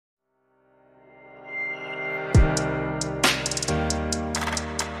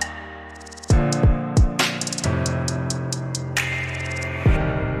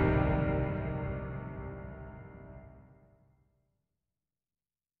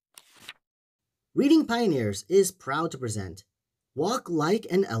Reading Pioneers is proud to present Walk Like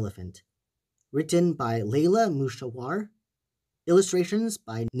an Elephant, written by Leila Mushahwar, illustrations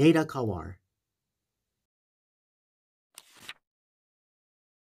by Neda Kawar.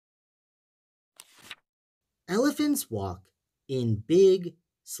 Elephants walk in big,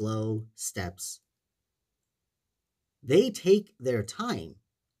 slow steps. They take their time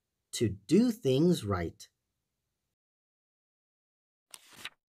to do things right.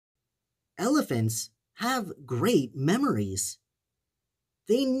 Elephants have great memories.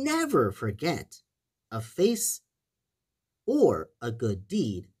 They never forget a face or a good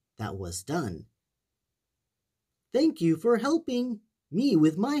deed that was done. Thank you for helping me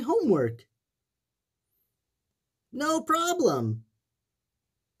with my homework. No problem.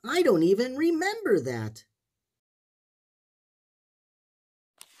 I don't even remember that.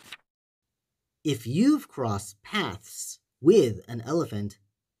 If you've crossed paths with an elephant,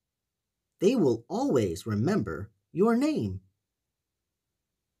 they will always remember your name.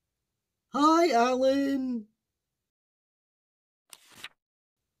 Hi, Alan.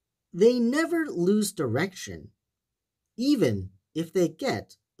 They never lose direction, even if they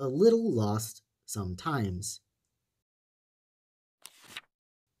get a little lost sometimes.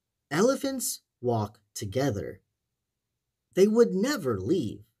 Elephants walk together. They would never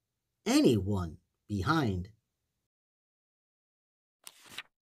leave anyone behind.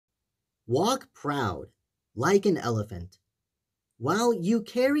 Walk proud like an elephant, while you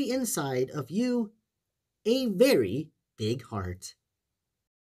carry inside of you a very big heart.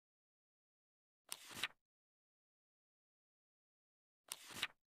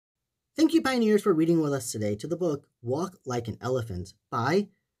 Thank you, Pioneers, for reading with us today to the book Walk Like an Elephant by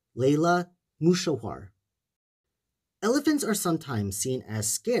Leila Mushahwar. Elephants are sometimes seen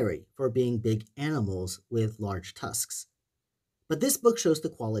as scary for being big animals with large tusks. But this book shows the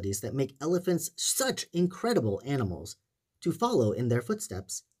qualities that make elephants such incredible animals to follow in their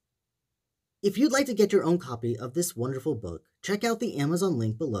footsteps. If you'd like to get your own copy of this wonderful book, check out the Amazon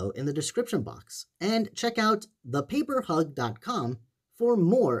link below in the description box, and check out thepaperhug.com for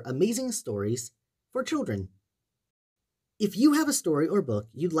more amazing stories for children. If you have a story or book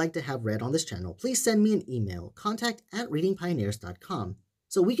you'd like to have read on this channel, please send me an email, contact@readingpioneers.com,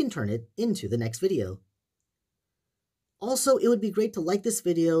 so we can turn it into the next video. Also, it would be great to like this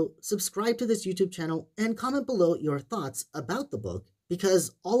video, subscribe to this YouTube channel, and comment below your thoughts about the book,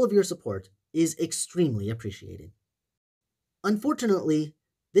 because all of your support is extremely appreciated. Unfortunately,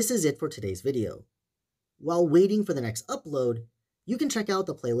 this is it for today's video. While waiting for the next upload, you can check out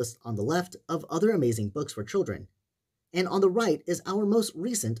the playlist on the left of other amazing books for children, and on the right is our most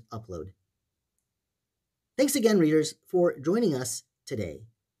recent upload. Thanks again, readers, for joining us today,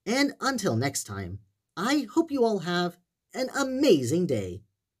 and until next time, I hope you all have an amazing day.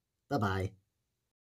 Bye-bye.